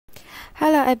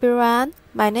Hello everyone,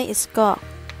 my name is Go,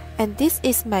 and this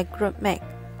is my groupmate.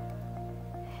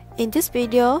 In this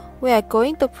video, we are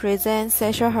going to present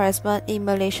sexual harassment in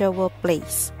Malaysia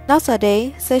workplace.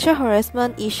 Nowadays, sexual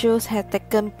harassment issues have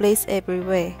taken place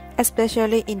everywhere,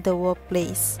 especially in the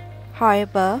workplace.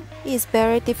 However, it is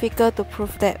very difficult to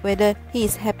prove that whether it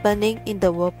is happening in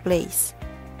the workplace.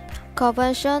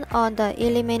 Convention on the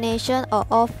Elimination of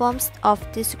All Forms of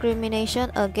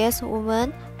Discrimination Against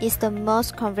Women is the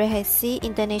most comprehensive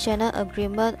international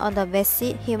agreement on the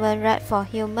basic human rights for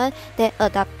humans that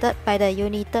adopted by the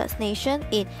United Nations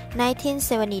in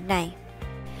 1979.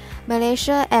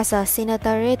 Malaysia as a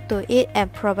signatory to it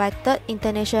and provided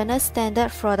international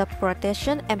standards for the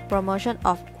protection and promotion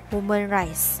of human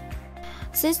rights.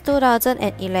 Since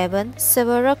 2011,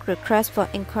 several requests for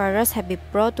inquiries have been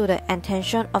brought to the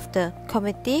attention of the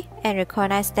committee and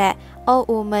recognized that all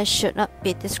women should not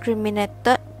be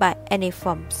discriminated by any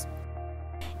forms.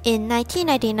 In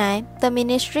 1999, the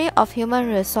Ministry of Human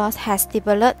Resources has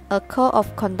developed a code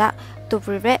of conduct to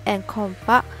prevent and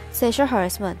combat sexual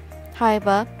harassment.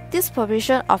 However, this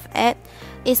provision of act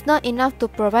is not enough to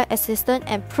provide assistance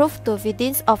and proof to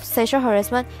victims of sexual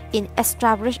harassment in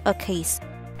establish a case.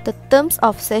 The terms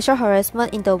of sexual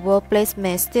harassment in the workplace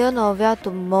may still novel to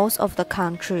most of the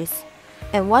countries,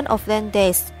 and one of them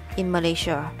is in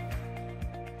Malaysia.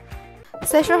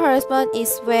 Sexual harassment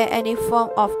is where any form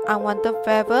of unwanted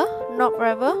verbal,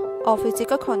 non-verbal, or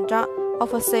physical conduct of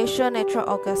a sexual natural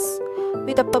organs,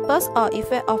 with the purpose or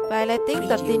effect of violating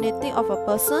the dignity of a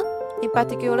person, in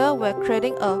particular where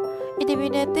creating a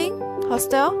intimidating,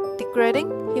 hostile, degrading,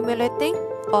 humiliating,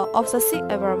 or obsessive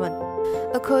environment.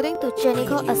 According to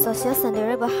Clinical Association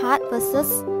Berhad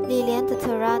vs. Lilian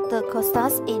Tetera de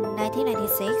Costas in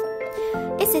 1996,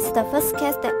 it is the first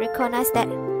case that recognized that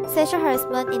sexual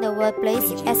harassment in the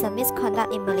workplace as a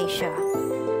misconduct in Malaysia.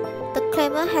 The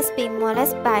claimant has been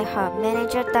molested by her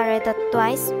manager director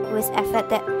twice, with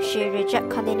effect that she rejected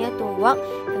continued to work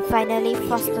and finally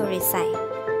forced to resign.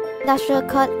 Industrial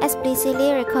Court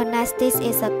explicitly recognized this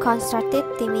is a constructive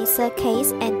dismissal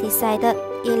case and decided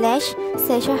alleged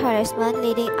sexual harassment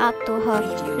leading up to her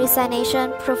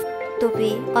resignation proved to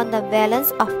be on the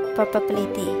balance of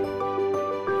probability.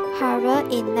 However,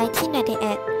 in 1998,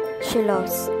 she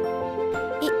lost.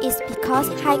 It is because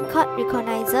High Court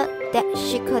recognized that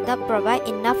she could not provide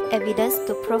enough evidence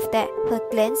to prove that her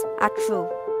claims are true.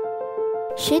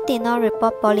 She did not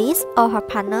report police or her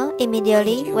partner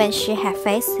immediately when she had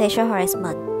faced sexual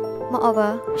harassment.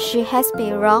 Moreover, she has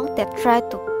been wrong that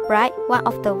tried to bribe one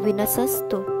of the witnesses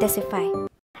to testify.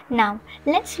 Now,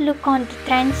 let's look on the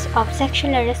trends of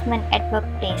sexual harassment at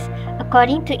workplace.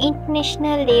 According to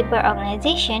International Labour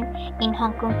Organization, in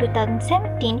Hong Kong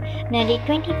 2017, nearly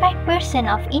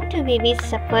 25% of interviewees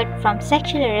suffered from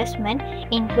sexual harassment,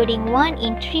 including 1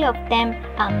 in 3 of them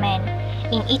are men.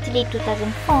 In Italy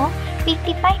 2004,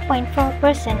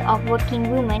 55.4% of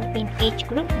working women in age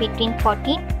group between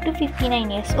 14 to 59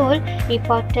 years old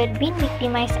reported being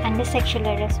victimized under sexual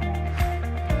harassment.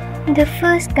 The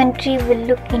first country we'll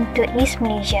look into is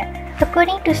Malaysia.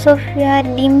 According to Sophia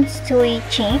Lim Sui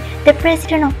Ching, the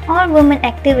president of All Women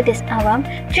Activities Awam,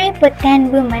 3 per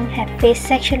 10 women have faced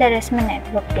sexual harassment at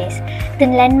workplace. The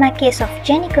landmark case of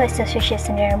Clinical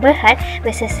Association Berhad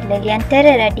vs. Lilian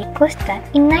Terrera de Costa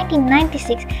in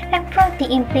 1996 have brought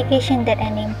the implication that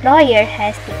an employer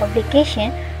has the obligation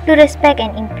to respect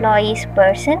an employee's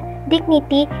person,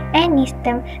 dignity, and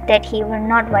esteem, that he will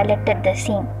not violate the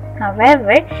same.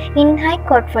 However, in High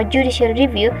Court for judicial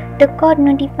review, the court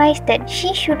notifies that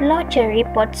she should lodge a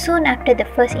report soon after the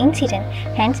first incident,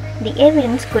 hence the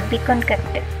evidence could be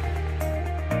concocted.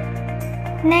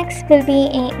 Next will be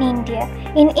in India.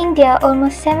 In India,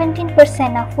 almost 17%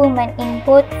 of women in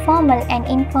both formal and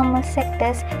informal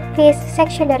sectors face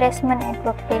sexual harassment at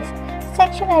workplace.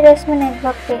 Sexual Harassment at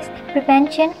Workplace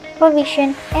Prevention,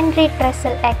 Provision and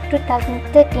Redressal Act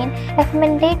 2013 have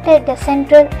mandated the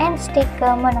central and state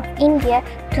government of India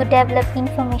to develop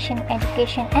Information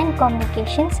Education and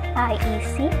Communications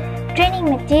 (IEC) training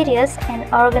materials and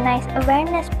organize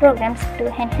awareness programs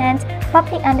to enhance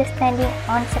public understanding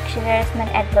on sexual harassment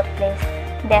at workplace.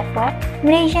 Therefore,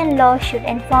 Malaysian law should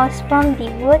enforce from the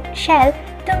word shall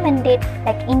to mandate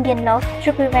like Indian law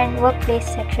to prevent workplace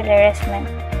sexual harassment.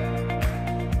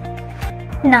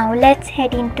 Now let's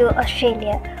head into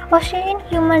Australia. Australian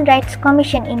Human Rights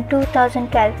Commission in 2012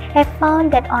 have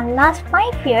found that on last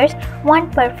 5 years,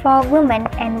 1 per 4 women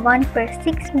and 1 per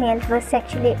 6 males were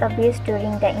sexually abused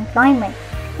during their employment.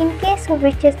 In case of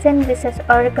Richardson vs.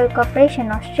 Oracle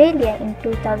Corporation Australia in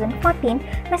 2014,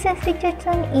 Mrs.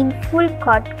 Richardson in full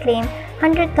court claimed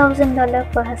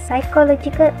 $100,000 for her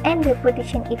psychological and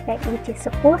reputation effect, which is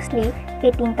supposedly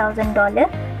 $18,000,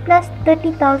 plus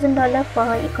 $30,000 for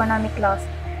her economic loss.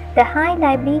 The high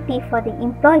liability for the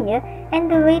employer and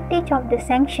the weightage of the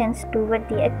sanctions toward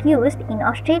the accused in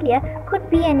Australia could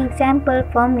be an example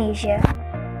for Malaysia.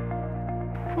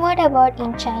 What about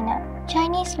in China?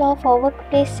 Chinese law for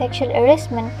workplace sexual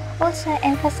harassment also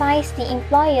emphasizes the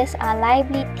employers are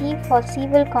liability for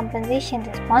civil compensation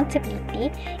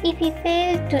responsibility if he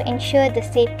fails to ensure the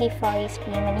safety for his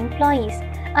female employees.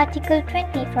 Article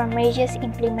 20 from Malaysia's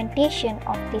implementation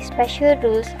of the special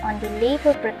rules on the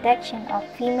labor protection of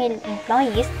female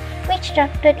employees, which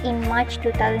drafted in March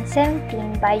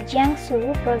 2017 by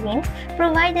Jiangsu province,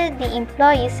 provided the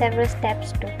employees several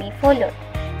steps to be followed.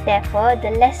 Therefore,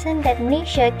 the lesson that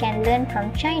Malaysia can learn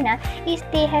from China is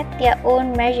they have their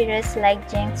own measures like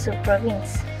Jiangsu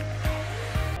province.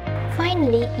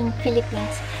 Finally, in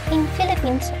Philippines. In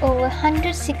Philippines, over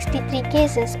 163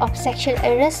 cases of sexual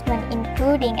harassment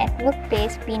including at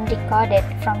workplace been recorded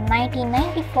from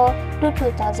 1994 to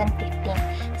 2015.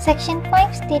 Section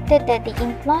 5 stated that the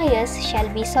employers shall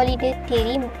be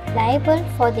solidarily liable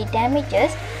for the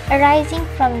damages arising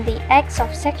from the acts of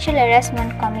sexual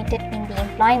harassment committed in the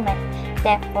employment.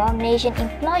 Therefore, Malaysian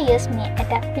employers may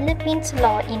adapt Philippines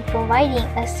law in providing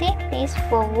a safe place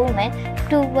for women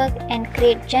to work and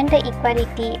create gender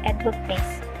equality at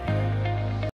workplace.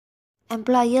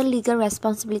 Employer legal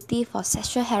responsibility for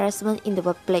sexual harassment in the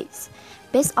workplace.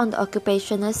 Based on the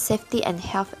Occupational Safety and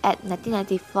Health Act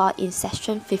 1994 in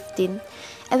Section 15,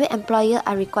 every employer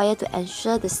are required to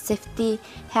ensure the safety,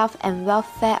 health and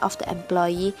welfare of the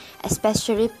employee,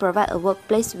 especially provide a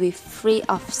workplace free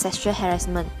of sexual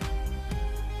harassment.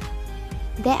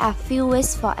 There are few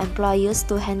ways for employers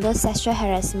to handle sexual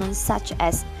harassment, such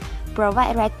as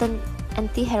provide written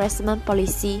anti-harassment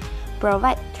policy,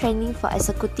 provide training for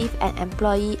executive and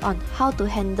employee on how to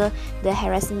handle the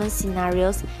harassment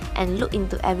scenarios, and look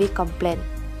into every complaint.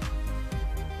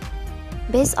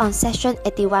 Based on Section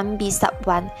 81B Sub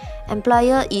 1,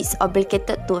 employer is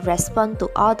obligated to respond to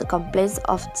all the complaints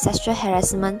of sexual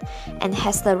harassment and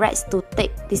has the rights to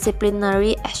take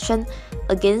disciplinary action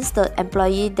against the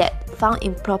employee that found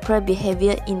improper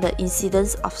behavior in the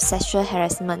incidents of sexual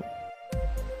harassment.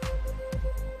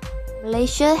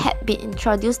 Malaysia had been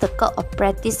introduced the Code of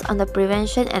Practice on the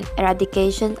Prevention and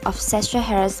Eradication of Sexual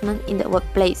Harassment in the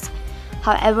Workplace.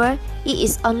 However, it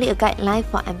is only a guideline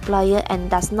for employer and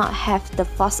does not have the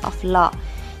force of law.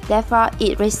 Therefore,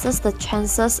 it raises the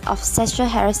chances of sexual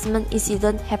harassment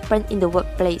incidents happen in the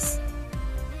workplace.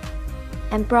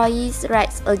 Employees'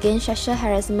 rights against sexual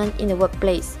harassment in the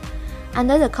workplace.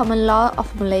 Under the common law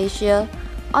of Malaysia,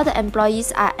 all the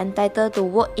employees are entitled to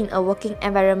work in a working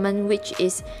environment which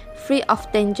is free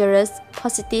of dangerous,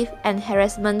 positive, and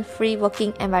harassment-free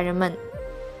working environment.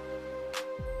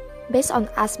 Based on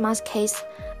Asma's case,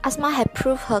 Asma had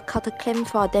proved her counterclaim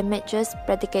for damages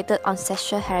predicated on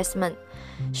sexual harassment.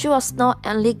 She was not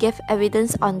only gave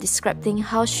evidence on describing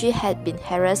how she had been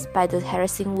harassed by the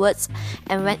harassing words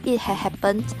and when it had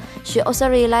happened, she also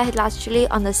relied largely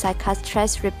on the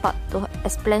psychiatrist's report to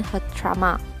explain her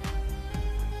trauma.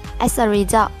 As a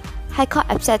result, High Court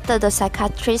accepted the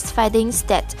psychiatrist's findings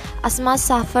that Asma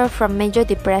suffered from major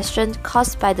depression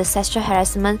caused by the sexual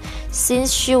harassment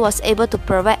since she was able to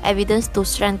provide evidence to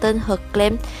strengthen her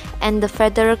claim, and the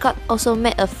Federal Court also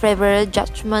made a favorable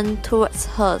judgment towards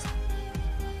her.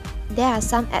 There are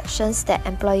some actions that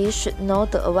employees should know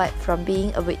to avoid from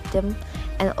being a victim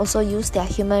and also use their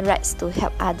human rights to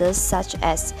help others, such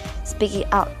as speaking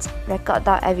out, record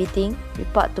down everything,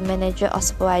 report to manager or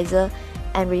supervisor,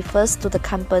 and refers to the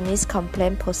company's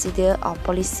complaint procedure or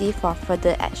policy for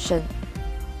further action.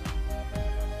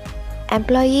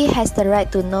 Employee has the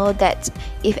right to know that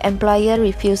if employer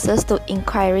refuses to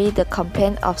inquiry the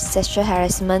complaint of sexual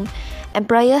harassment,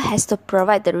 employer has to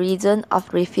provide the reason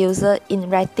of refusal in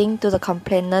writing to the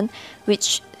complainant,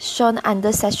 which shown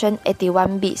under Section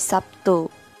 81B Sub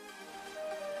 2.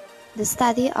 The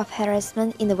study of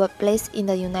harassment in the workplace in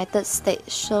the United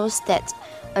States shows that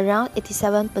around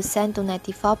 87% to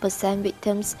 94%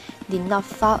 victims did not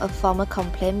file a formal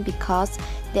complaint because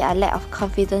they are lack of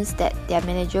confidence that their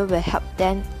manager will help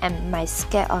them and might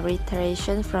scare of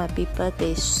retaliation from the people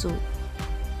they sue.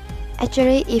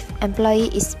 Actually, if employee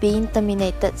is being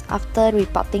terminated after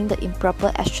reporting the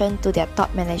improper action to their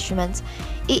top management,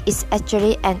 it is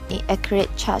actually an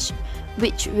inaccurate charge,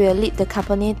 which will lead the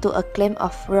company to a claim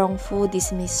of wrongful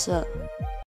dismissal.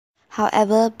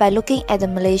 However, by looking at the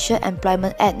Malaysia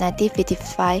Employment Act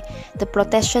 1955, the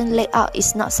protection laid out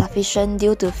is not sufficient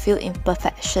due to few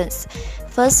imperfections.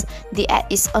 First, the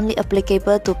Act is only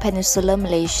applicable to Peninsular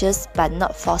Malaysia but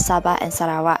not for Sabah and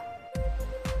Sarawak.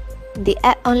 The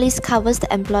Act only covers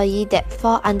the employee that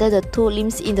fall under the two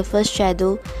limbs in the first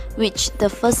schedule, which the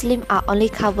first limb only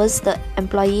covers the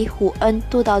employee who earn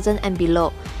 2,000 and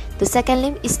below. The second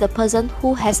limb is the person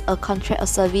who has a contract of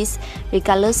service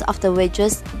regardless of the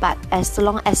wages but as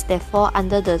long as they fall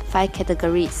under the 5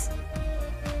 categories.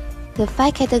 The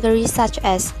 5 categories such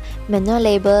as manual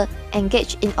labor,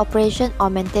 engaged in operation or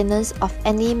maintenance of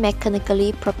any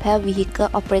mechanically propelled vehicle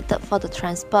operated for the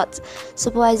transport,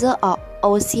 supervisor or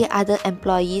oversee other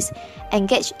employees,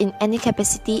 engaged in any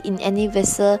capacity in any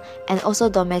vessel, and also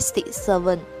domestic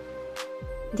servant.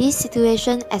 This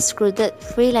situation excluded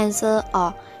freelancer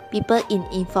or people in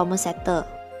informal sector.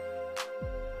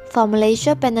 For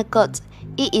Malaysia Penal Code,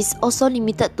 it is also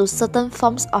limited to certain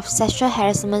forms of sexual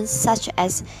harassment such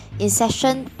as in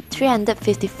Section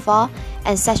 354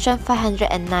 and Section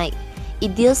 509.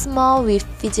 It deals more with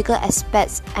physical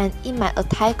aspects and it might a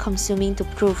time-consuming to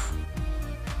prove.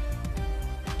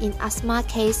 In Asma's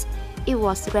case, it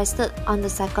was rested on the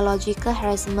psychological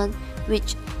harassment,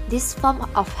 which this form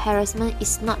of harassment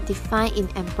is not defined in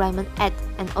Employment Act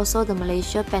and also the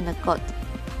Malaysia Penal Code.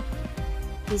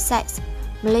 Besides,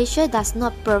 Malaysia does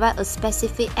not provide a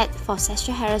specific act for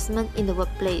sexual harassment in the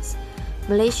workplace.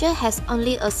 Malaysia has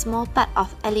only a small part of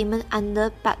element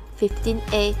under Part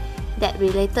 15A that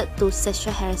related to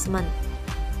sexual harassment.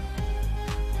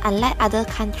 Unlike other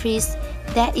countries,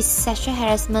 there is Sexual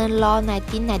Harassment Law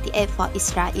 1998 for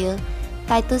Israel,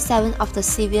 Title 7 of the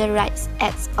Civil Rights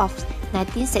Act of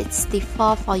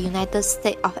 1964 for United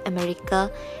States of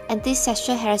America,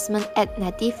 Anti-Sexual Harassment Act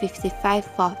 1955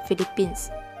 for Philippines.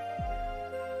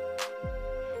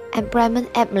 Employment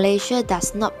Act Malaysia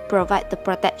does not provide the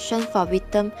protection for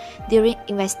victims during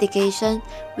investigation,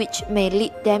 which may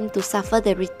lead them to suffer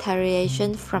the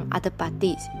retaliation from other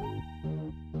parties.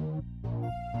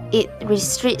 It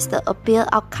restricts the appeal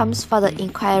outcomes for the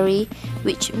inquiry,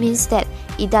 which means that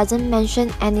it doesn't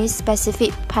mention any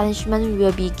specific punishment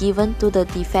will be given to the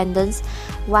defendants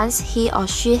once he or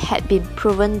she had been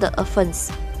proven the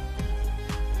offense.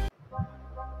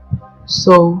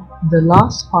 So, the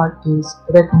last part is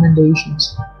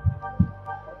recommendations.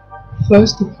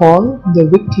 First of all, the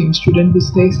victims shouldn't be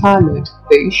stay silent,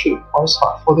 they should voice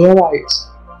out for their rights.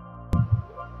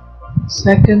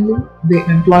 Secondly, the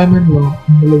employment law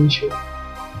in Malaysia.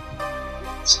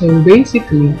 So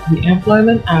basically, the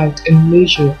Employment Act in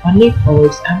Malaysia only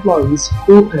covers employees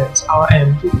who earn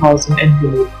RM 2000 and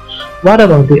below. What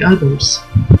about the others?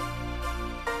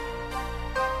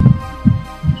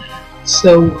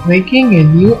 So, making a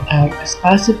new act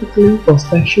specifically for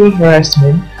sexual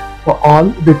harassment for all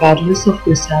regardless of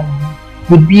their salary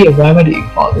would be a remedy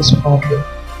for this problem.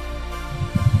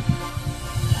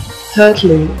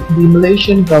 Thirdly, the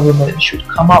Malaysian government should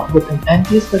come up with an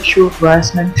anti-sexual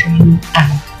harassment training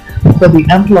act for the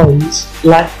employees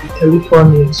like the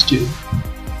Californians do.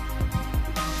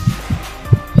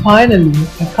 Finally,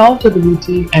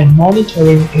 accountability and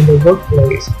monitoring in the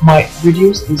workplace might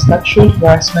reduce the sexual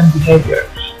harassment behavior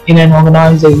in an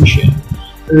organization.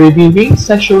 Reviewing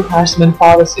sexual harassment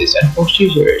policies and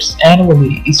procedures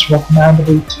annually is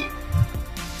recommendable too.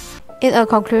 In a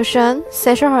conclusion,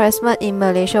 sexual harassment in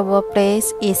Malaysia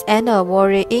workplace is a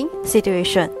worrying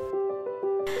situation.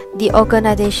 The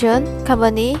organization,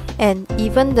 company, and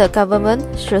even the government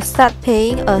should start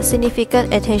paying a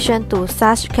significant attention to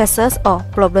such cases or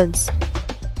problems.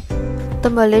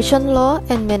 The Malaysian law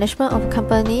and management of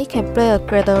company can play a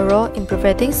greater role in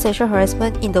preventing sexual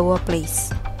harassment in the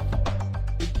workplace.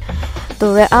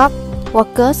 To wrap up,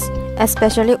 workers,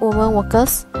 especially women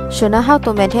workers, should know how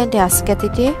to maintain their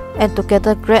scarcity and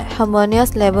together create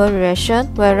harmonious labor relations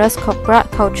whereas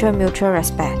corporate culture mutual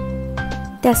respect.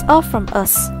 That's all from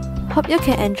us. Hope you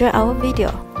can enjoy our video.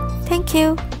 Thank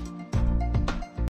you.